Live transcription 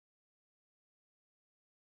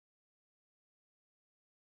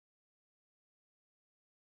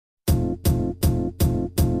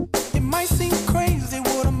might seem crazy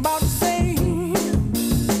what I'm about to say.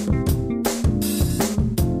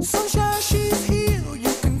 Sunshine, she's here,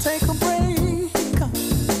 you can take a break.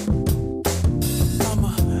 I'm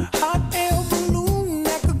a hot air balloon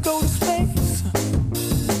that could go to space.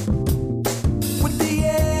 With the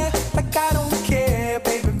air, like I don't care,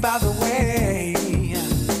 baby, by the way.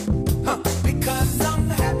 Because I'm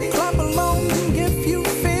happy. Clap along if you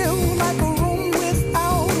feel like a room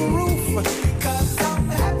without a roof. Because I'm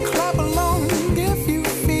happy. Clap along if you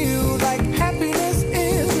feel like happiness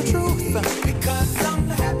is the truth. Because I'm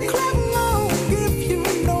happy. Clap along if you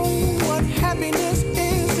know what happiness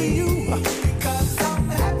is to you. Because I'm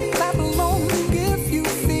happy. Clap along if you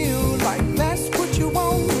feel like that's what you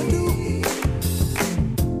want to do.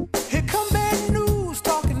 Here come bad news,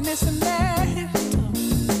 talking this and that.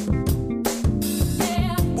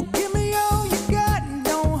 Well, give me all you got and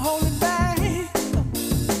don't hold it back.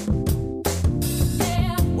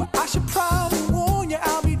 Well, I should probably warn you,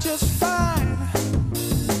 I'll be just fine.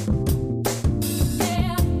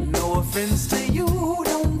 No offense to you,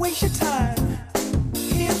 don't waste your time.